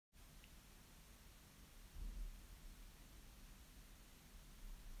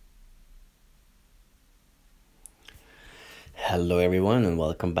Hello everyone and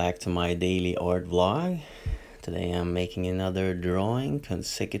welcome back to my daily art vlog. Today I'm making another drawing,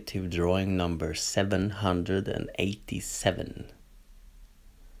 consecutive drawing number 787.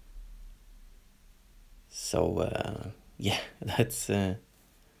 So that's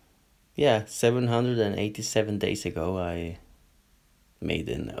 787 days ago I made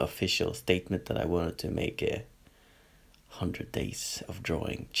an official statement that I wanted to make a 100 days of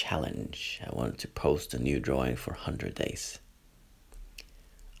drawing challenge. I wanted to post a new drawing for 100 days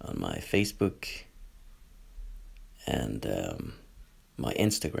on my Facebook and my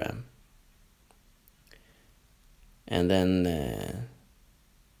Instagram. And then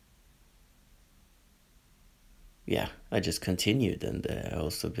I just continued, and I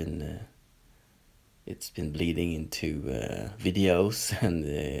also been it's been bleeding into videos, and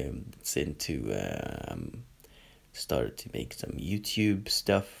it's into started to make some YouTube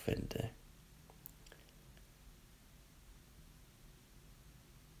stuff, and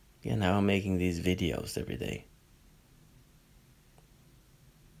now I'm making these videos every day.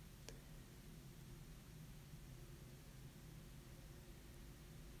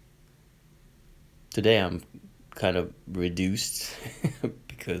 Today I'm kind of reduced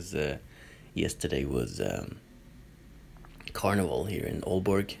because yesterday was carnival here in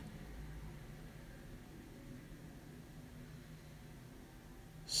Aalborg.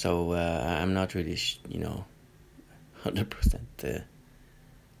 So I'm not really, 100%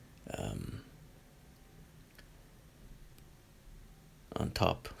 on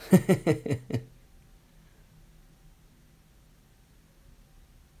top.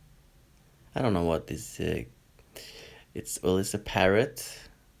 I don't know what this it's a parrot,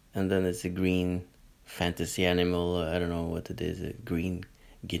 and then it's a green fantasy animal. I don't know what it is, a green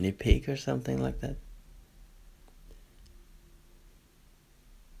guinea pig or something like that.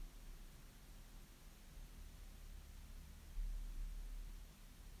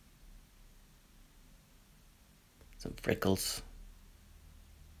 Some freckles.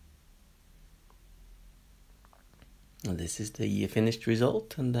 And this is the finished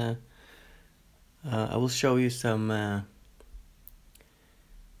result, and I will show you some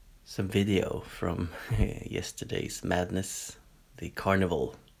video from yesterday's madness, the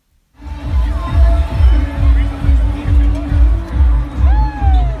carnival.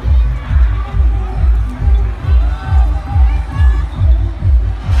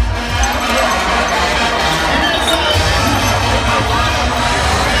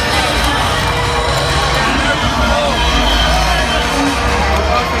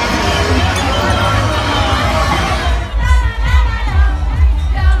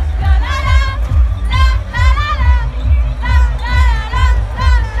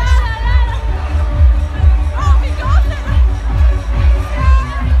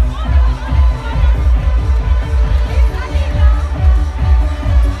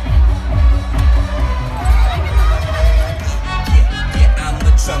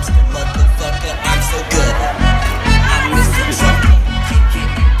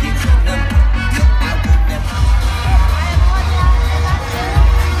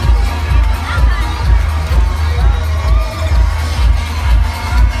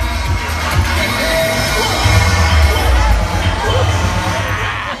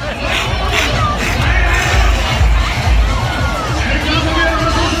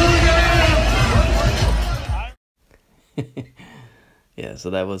 Yeah, so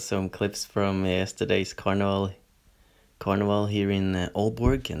that was some clips from yesterday's carnival here in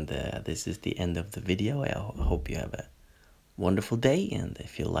Aalborg, and this is the end of the video. I hope you have a wonderful day, and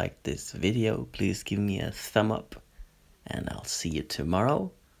if you like this video, please give me a thumb up, and I'll see you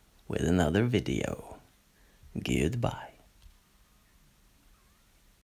tomorrow with another video. Goodbye.